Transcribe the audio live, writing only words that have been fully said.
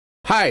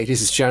Hi,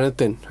 this is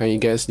Jonathan. How you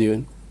guys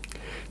doing?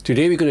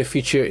 Today we're going to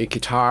feature a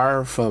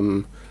guitar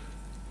from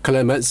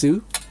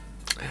Kalamazoo.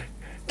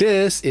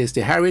 This is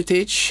the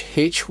Heritage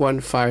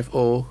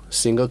H150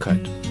 single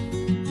cut.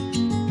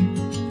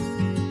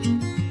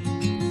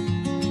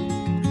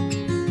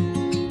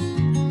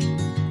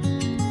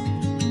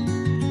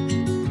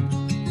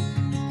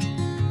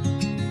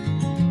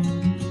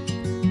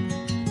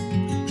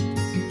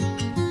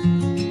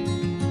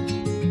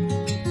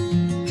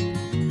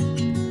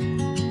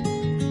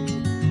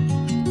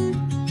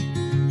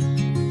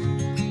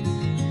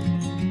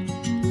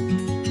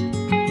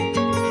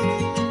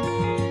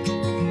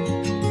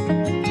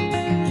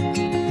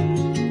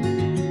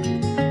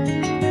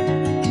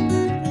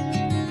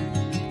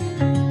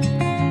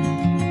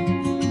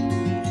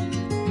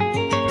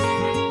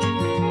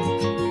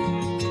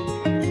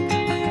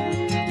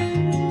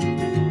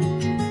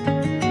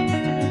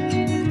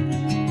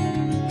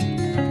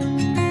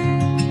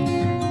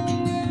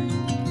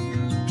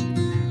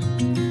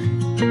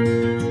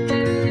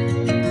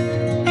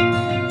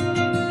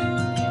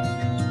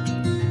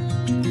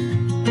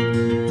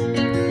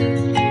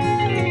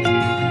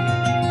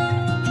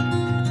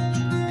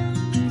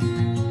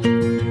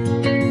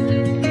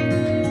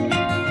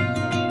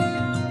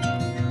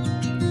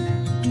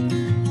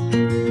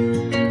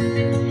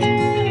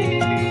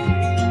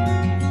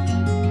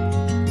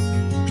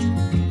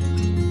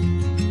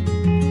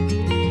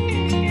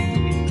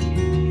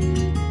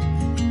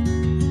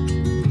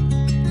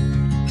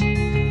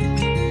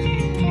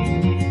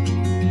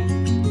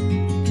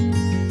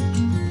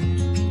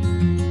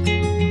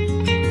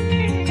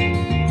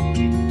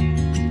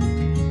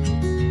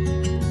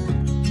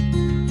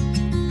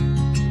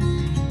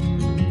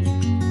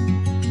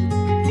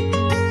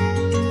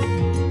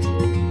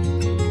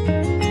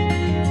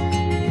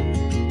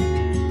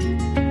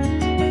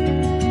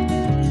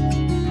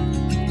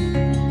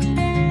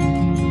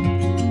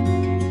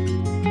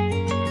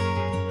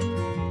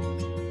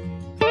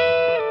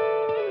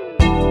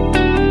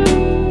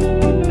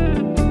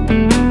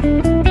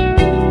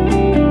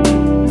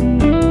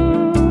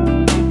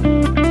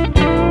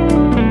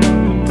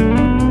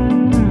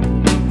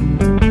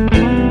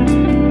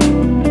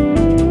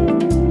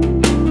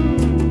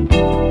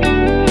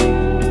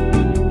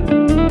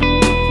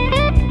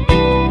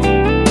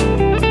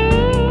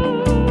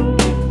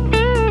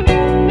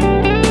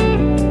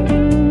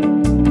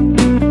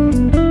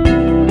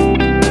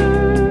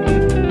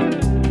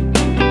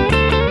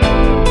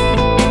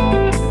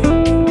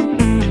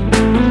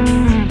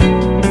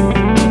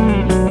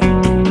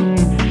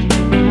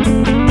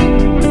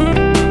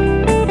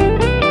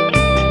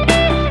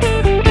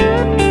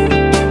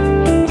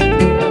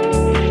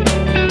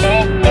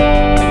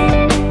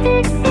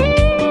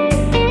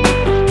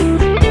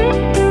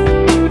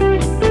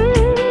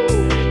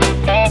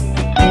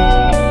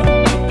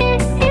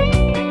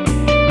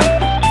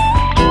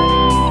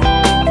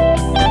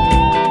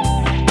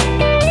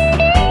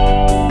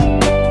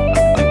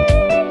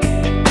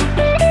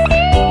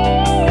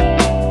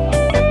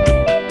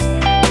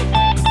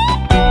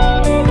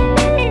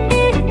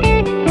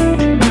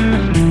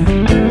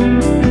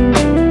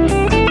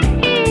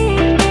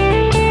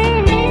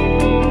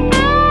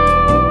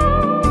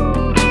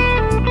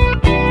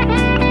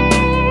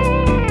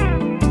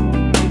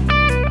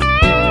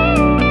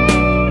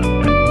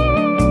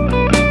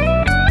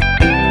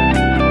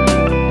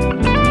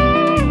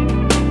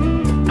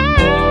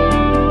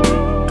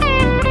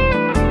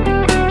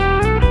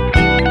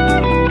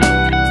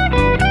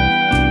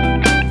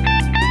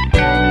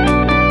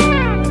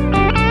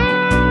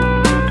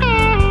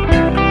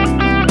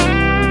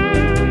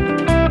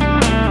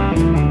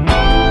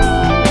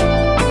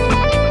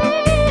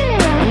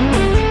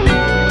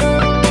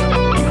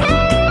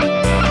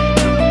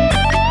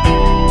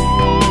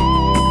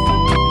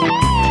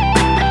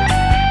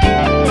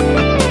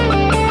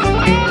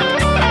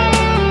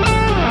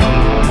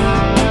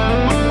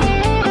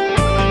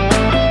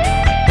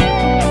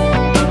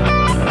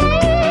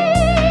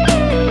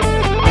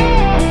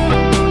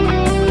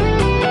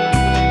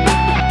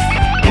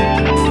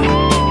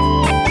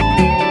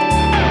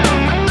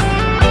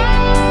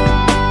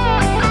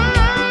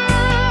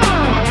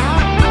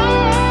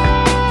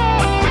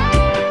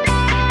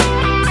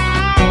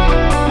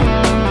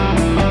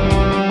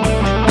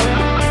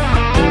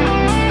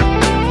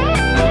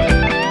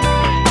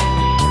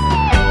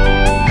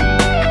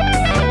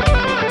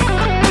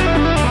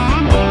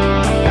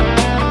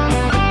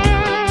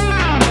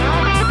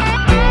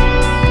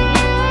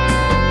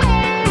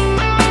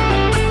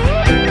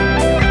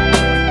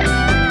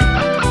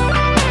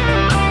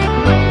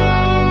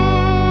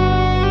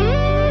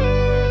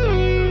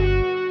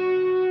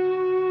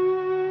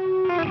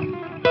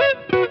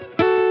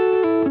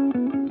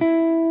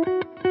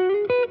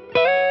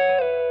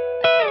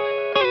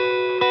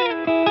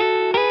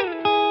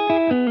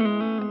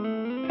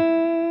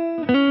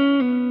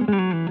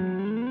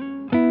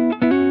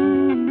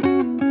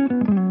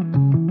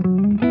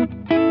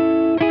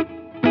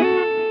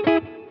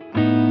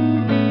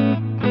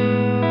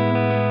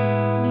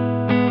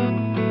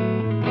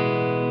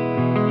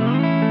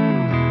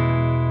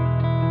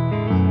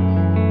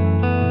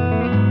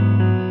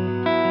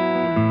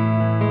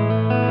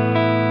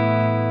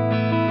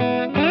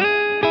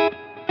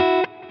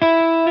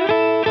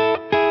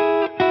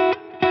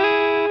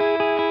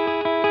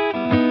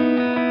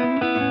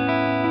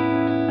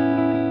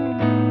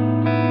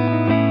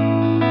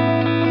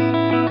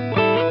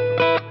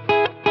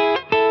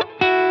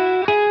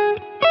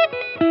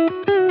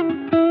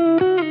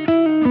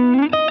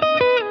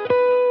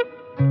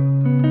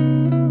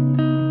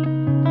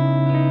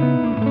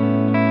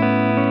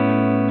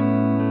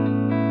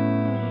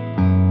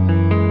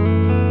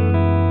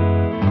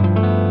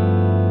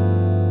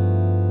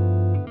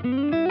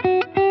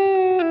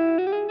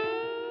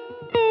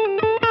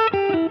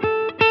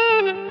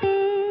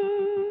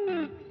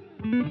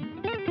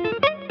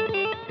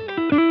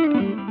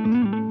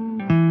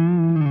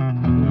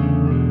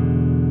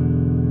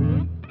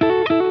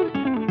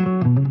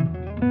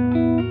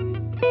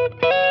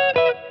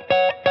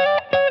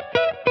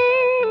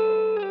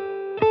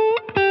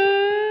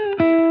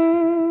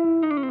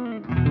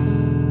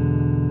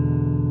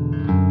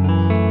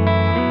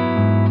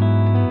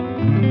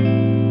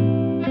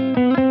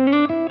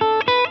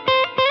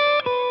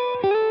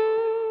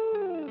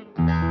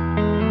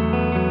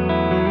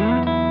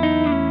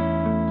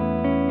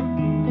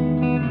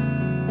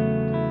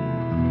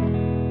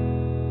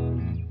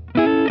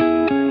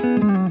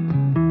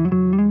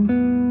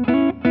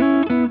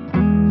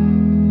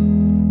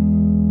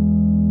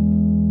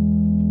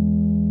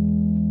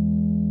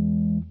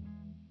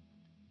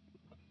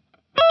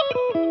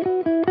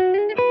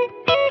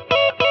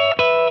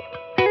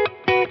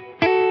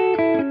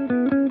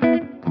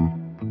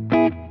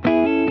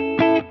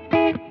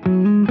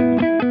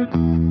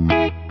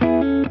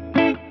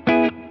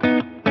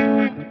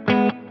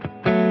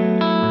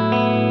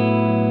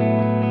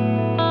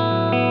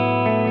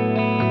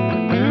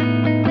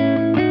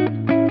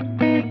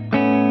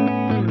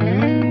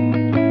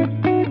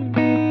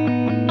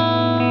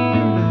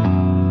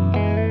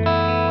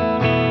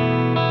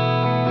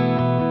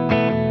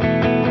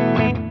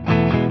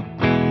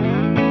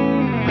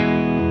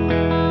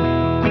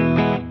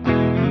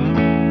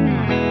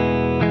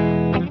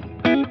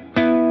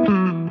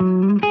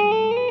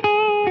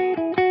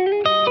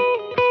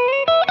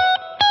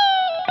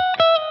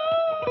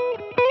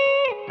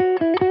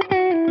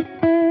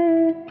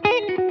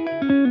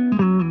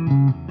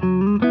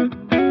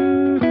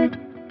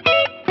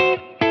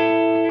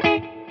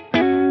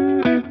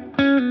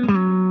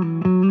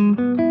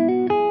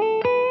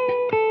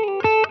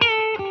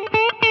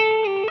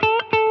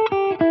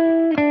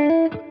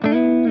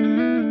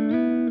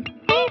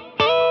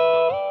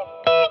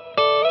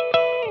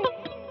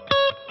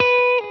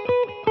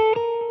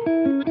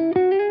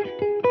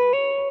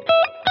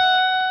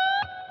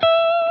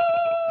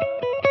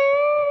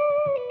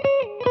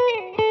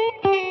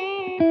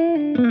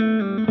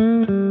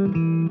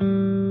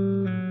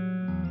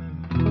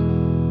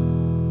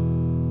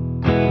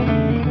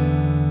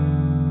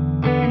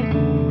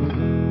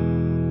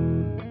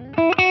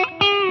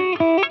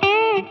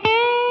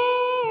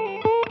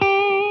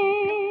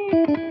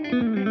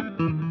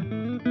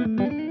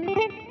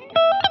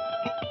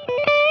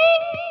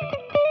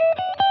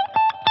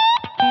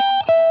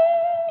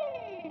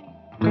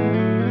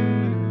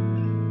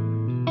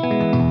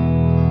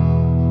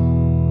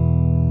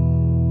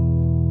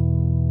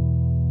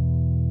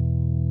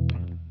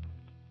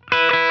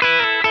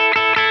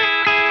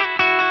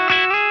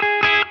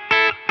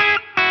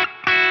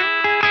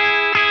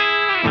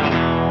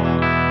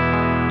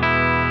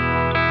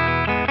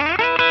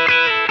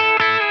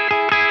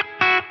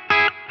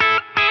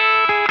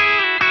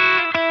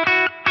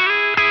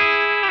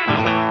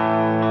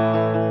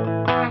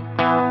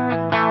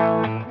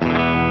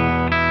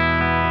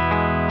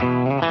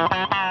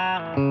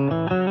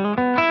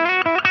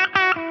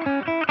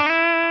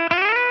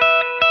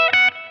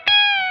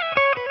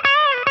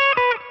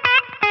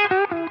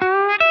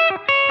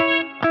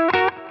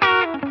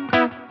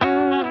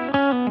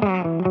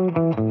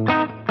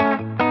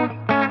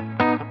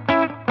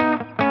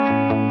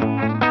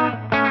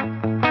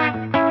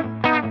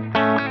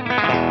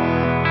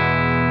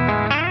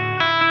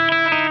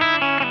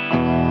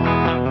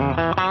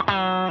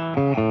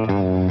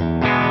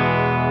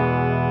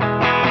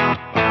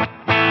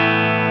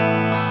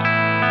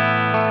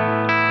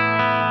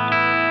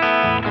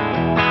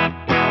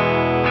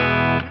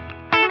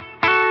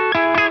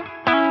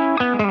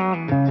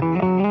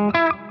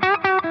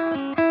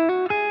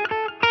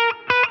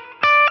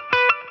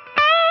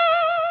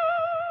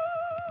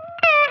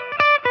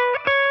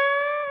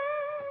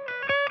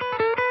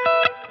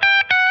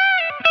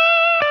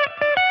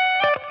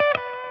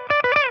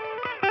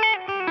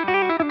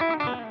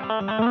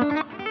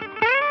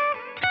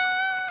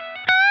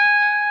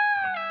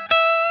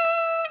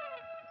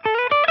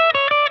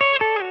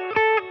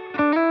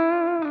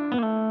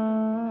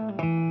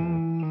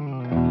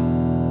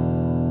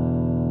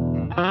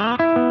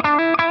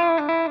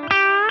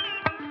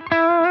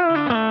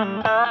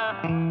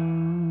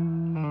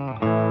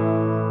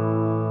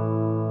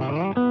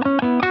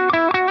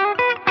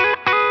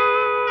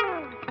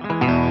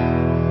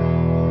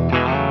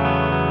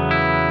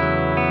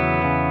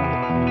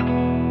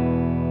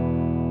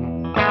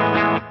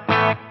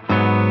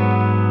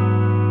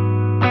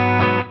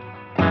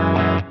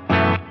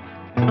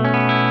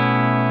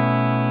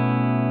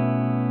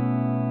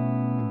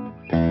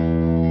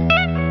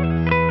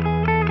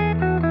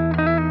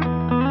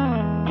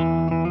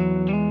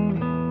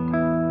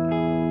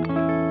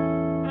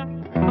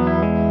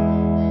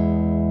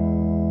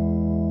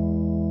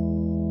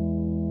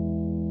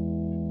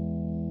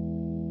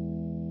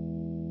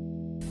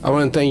 I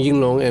want to thank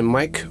Yinglong and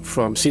Mike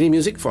from CD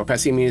Music for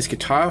passing me this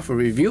guitar for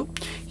review.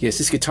 Yes,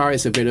 this guitar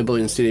is available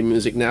in CD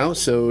Music now.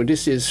 So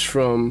this is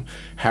from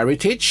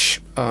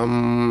Heritage.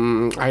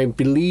 I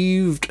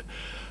believed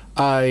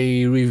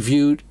I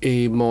reviewed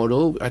a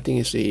model. I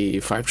think it's a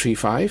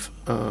 535.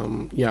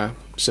 Yeah,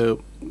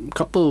 so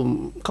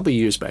couple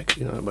years back,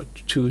 you know, about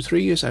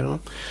 2-3 years, I don't know.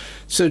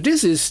 So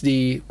this is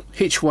the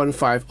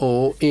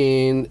H150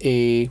 in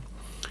a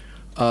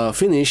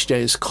finish that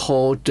is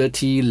called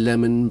Dirty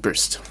Lemon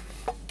Burst.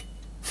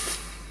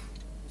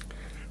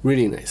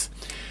 Really nice.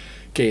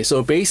 Okay,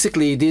 so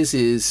basically this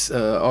is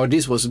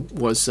this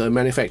was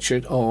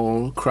manufactured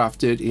or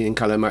crafted in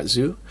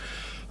Kalamazoo,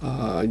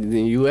 in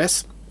the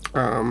US.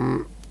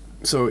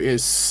 So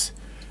it's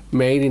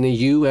made in the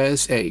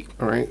USA.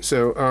 All right.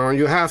 So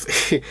you have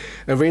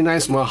a very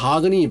nice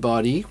mahogany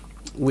body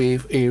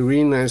with a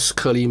really nice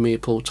curly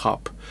maple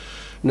top.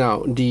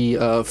 Now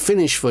the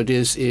finish for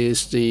this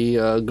is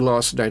the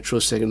gloss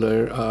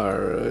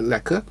nitrocellular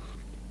lacquer.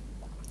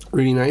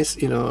 Really nice,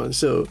 you know.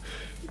 So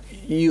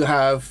you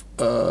have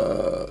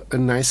a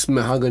nice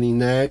mahogany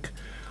neck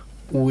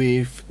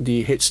with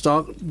the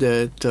headstock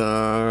that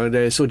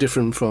is so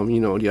different from, you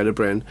know, the other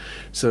brand.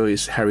 So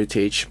it's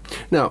Heritage.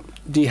 Now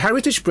the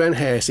Heritage brand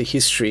has a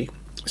history.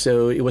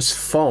 So it was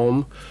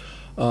formed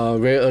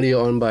very early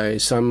on by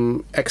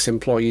some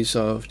ex-employees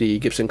of the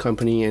Gibson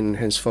company, and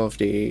henceforth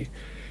they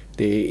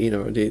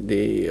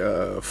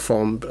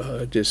formed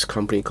this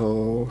company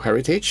called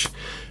Heritage,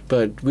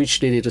 but which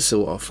they later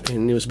sold off,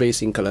 and it was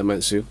based in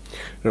Kalamazoo.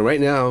 Now, right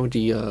now,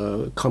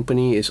 the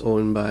company is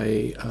owned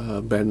by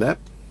Bandlab,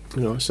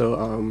 you know.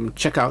 So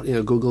check out, you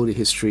know, Google the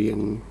history,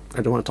 and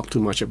I don't want to talk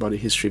too much about the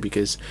history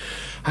because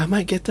I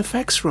might get the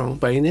facts wrong.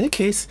 But in any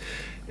case,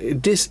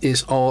 this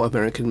is all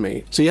American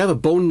made. So you have a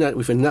bone nut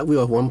with a nut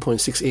wheel of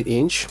 1.68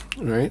 inch,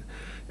 right,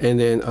 and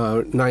then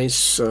a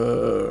nice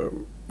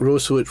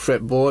rosewood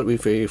fretboard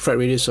with a fret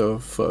radius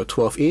of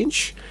 12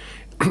 inch,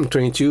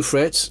 22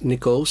 frets,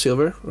 nickel,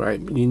 silver, right,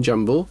 in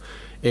jumbo,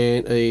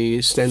 and a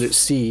standard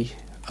C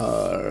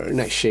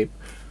neck shape.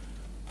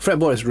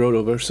 Fretboard is rolled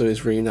over, so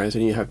it's really nice,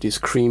 and you have this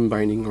cream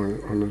binding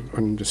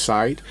on the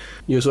side.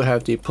 You also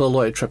have the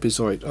pearloid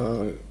trapezoid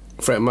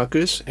fret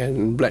markers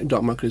and black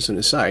dot markers on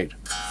the side.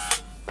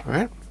 All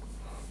right.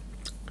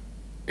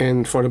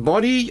 And for the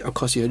body, of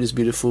course, you have this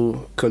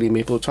beautiful curly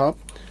maple top,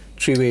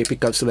 3-way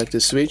pickup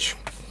selector switch.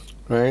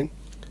 Right,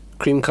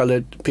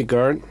 cream-colored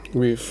pickguard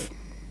with,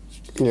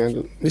 you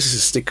know, this is a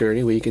sticker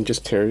anyway. You can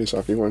just tear this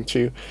off if you want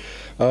to.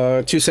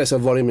 2 sets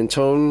of volume and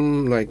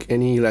tone, like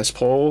any Les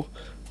Paul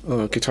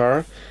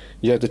guitar.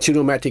 You have the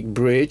Tune-o-matic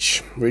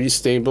bridge, really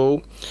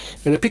stable,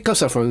 and the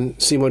pickups are from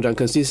Seymour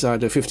Duncan. These are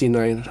the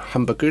 59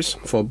 humbuckers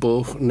for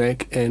both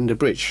neck and the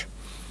bridge.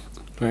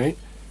 Right,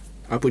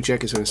 output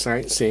jack is on the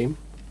side, same.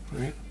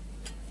 Right,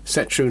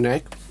 set through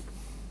neck.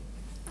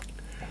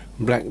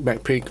 Black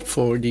backplate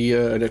for the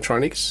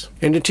electronics.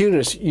 And the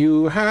tuners,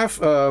 you have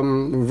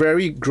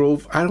very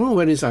Grover. I don't know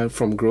where these are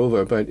from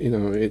Grover, but you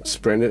know, it's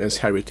branded as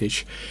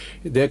Heritage.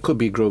 There could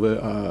be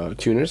Grover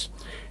tuners.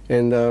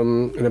 And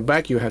in the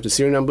back, you have the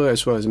serial number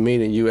as well as made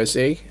in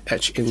USA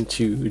etched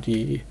into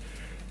the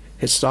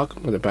headstock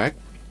on the back.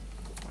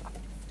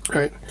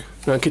 All right.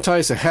 Now, guitar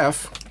is a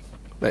half,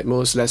 like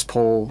most Les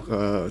Paul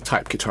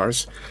type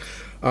guitars.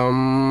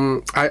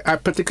 I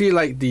particularly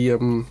like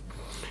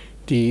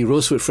the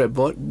rosewood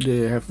fretboard.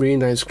 They have really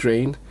nice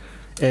grain,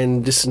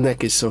 and this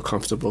neck is so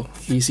comfortable,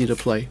 easy to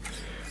play.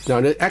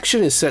 Now the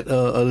action is set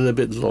a little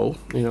bit low.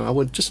 You know, I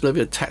would just love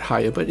it a tad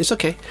higher, but it's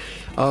okay.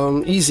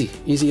 Easy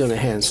on the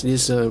hands.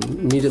 This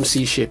medium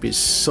C shape is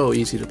so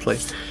easy to play.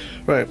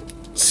 Right.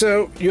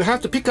 So you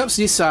have the pickups.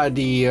 These are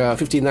the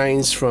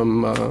 59s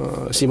from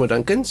Seymour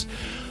Duncan's.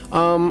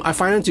 I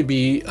find them to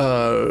be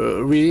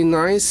really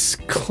nice,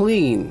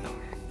 clean.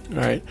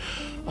 Right.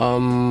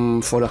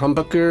 For the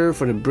humbucker,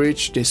 for the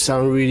bridge, they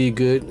sound really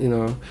good, you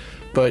know.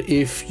 But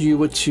if you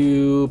were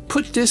to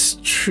put this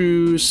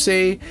through,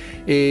 say,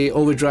 a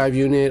overdrive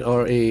unit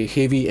or a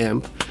heavy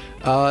amp,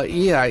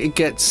 yeah, it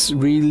gets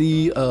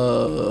really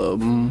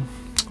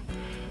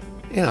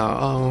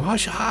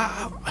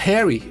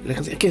hairy.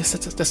 I guess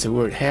that's the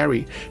word,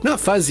 hairy.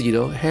 Not fuzzy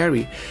though,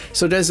 hairy.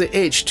 So there's an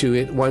edge to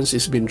it once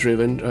it's been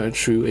driven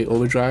through a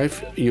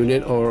overdrive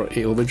unit or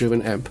a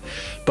overdriven amp.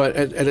 But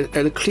at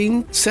a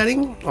clean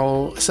setting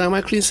or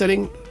semi-clean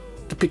setting,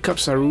 the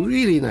pickups are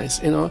really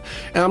nice, you know.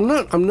 And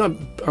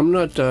I'm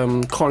not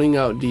calling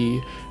out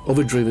the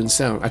overdriven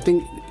sound. I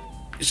think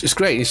it's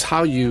great. It's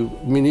how you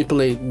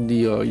manipulate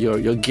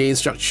your gain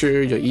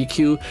structure, your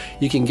EQ.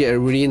 You can get a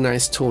really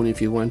nice tone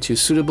if you want to.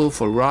 Suitable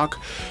for rock,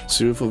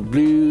 suitable for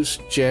blues,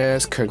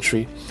 jazz,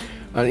 country,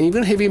 and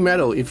even heavy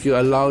metal if you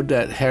allow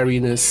that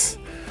hairiness,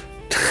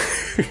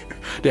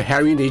 the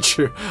hairy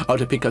nature of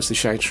the pickups to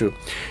shine through.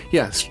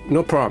 Yes,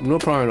 no problem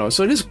at all.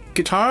 So this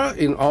guitar,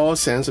 in all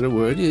sense of the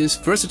word, is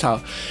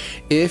versatile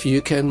if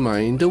you can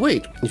mind the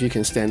weight, if you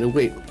can stand the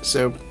weight.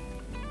 So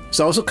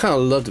I also kind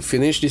of love the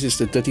finish. This is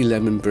the Dirty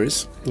Lemon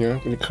Burst, yeah,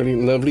 with a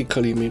lovely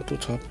curly maple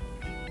top.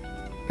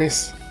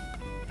 Nice.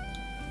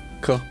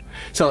 Cool.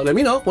 So let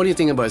me know what do you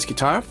think about this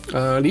guitar.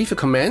 Leave your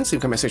comments in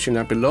the comment section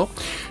down below.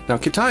 Now,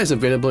 guitar is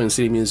available in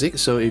City Music,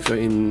 so if you're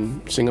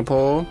in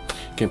Singapore,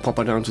 you can pop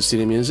it down to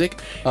City Music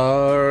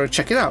or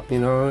check it out. You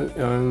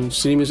know,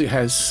 City Music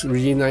has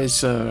really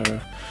nice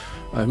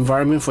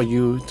environment for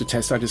you to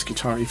test out this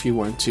guitar if you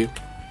want to.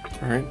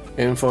 All right,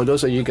 and for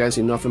those of you guys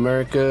in North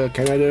America,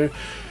 Canada,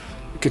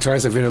 guitar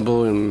is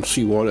available in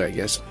Sweetwater, I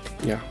guess.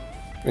 Yeah,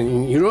 and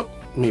in Europe,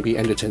 maybe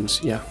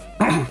Andertons. Yeah,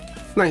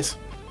 nice.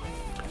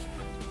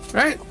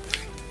 Right,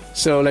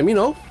 so let me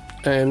know,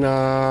 and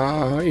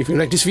if you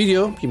like this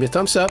video, give me a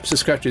thumbs up,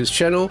 subscribe to this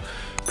channel,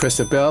 press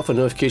the bell for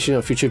notification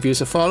of future videos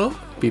to follow,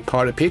 be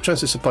part of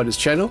patrons to support this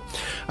channel.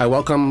 I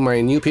welcome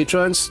my new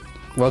patrons.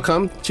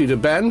 Welcome to the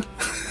band.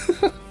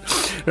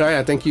 Right,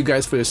 I thank you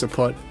guys for your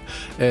support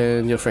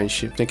and your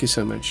friendship. Thank you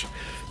so much.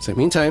 So in the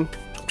meantime,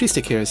 please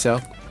take care of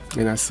yourself,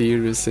 and I'll see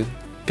you real soon.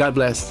 God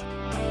bless.